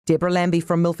Deborah Lambie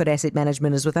from Milford Asset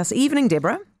Management is with us. Evening,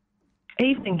 Deborah.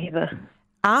 Evening, Heather.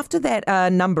 After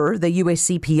that number, the US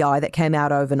CPI that came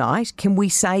out overnight, can we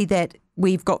say that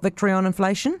we've got victory on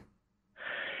inflation?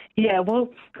 Yeah, well,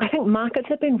 I think markets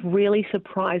have been really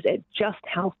surprised at just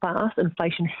how fast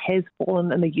inflation has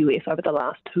fallen in the US over the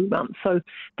last 2 months. So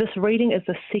this reading is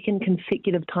the second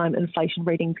consecutive time inflation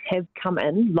readings have come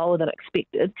in lower than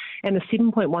expected. And the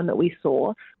 7.1 that we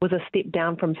saw was a step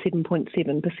down from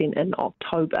 7.7% in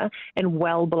October and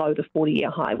well below the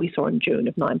 40-year high we saw in June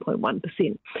of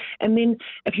 9.1%. And then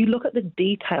if you look at the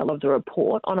detail of the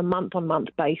report, on a month-on-month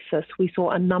basis, we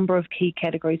saw a number of key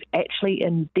categories actually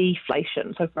in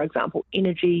deflation. So, for example,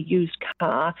 energy, used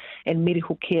car, and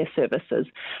medical care services.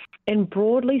 And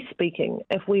broadly speaking,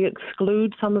 if we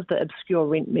exclude some of the obscure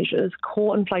rent measures,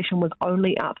 core inflation was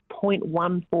only up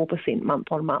 0.14% month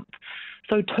on month.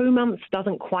 So 2 months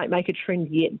doesn't quite make a trend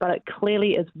yet, but it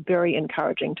clearly is very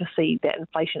encouraging to see that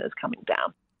inflation is coming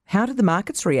down. How did the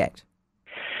markets react?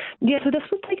 Yeah, so this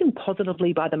was taken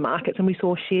positively by the markets, and we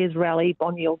saw shares rally,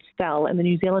 bond yields fell, and the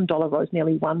New Zealand dollar rose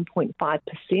nearly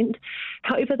 1.5%.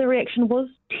 However, the reaction was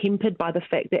tempered by the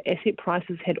fact that asset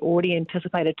prices had already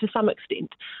anticipated, to some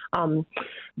extent,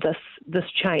 this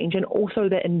change, and also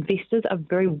that investors are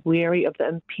very wary of the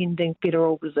impending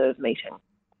Federal Reserve meeting.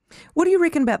 What do you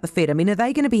reckon about the Fed? I mean, are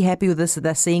they going to be happy with this? That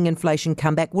they're seeing inflation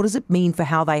come back? What does it mean for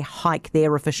how they hike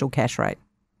their official cash rate?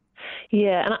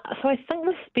 Yeah, and so I think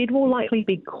the Fed will likely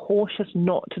be cautious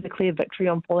not to declare victory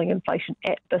on falling inflation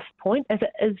at this point, as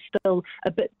it is still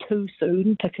a bit too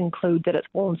soon to conclude that it's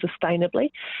fallen sustainably.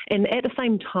 And at the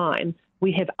same time,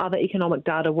 we have other economic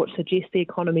data which suggests the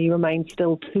economy remains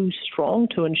still too strong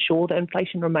to ensure that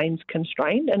inflation remains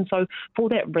constrained. And so for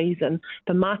that reason,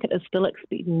 the market is still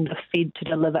expecting the Fed to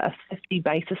deliver a 50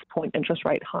 basis point interest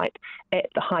rate hike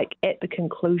at the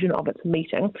conclusion of its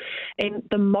meeting. And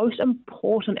the most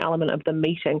important element of the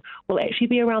meeting will actually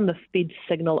be around the Fed's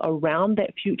signal around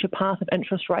that future path of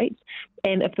interest rates,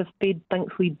 and if the Fed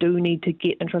thinks we do need to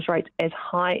get interest rates as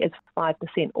high as 5%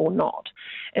 or not.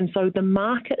 And so the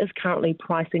market is currently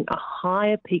pricing a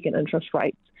higher peak in interest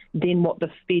rates than what the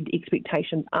Fed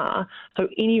expectations are. So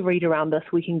any read around this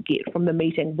we can get from the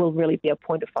meeting will really be a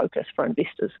point of focus for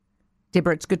investors.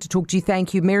 Deborah, it's good to talk to you.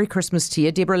 Thank you. Merry Christmas to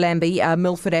you. Deborah Lambie,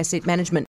 Milford Asset Management.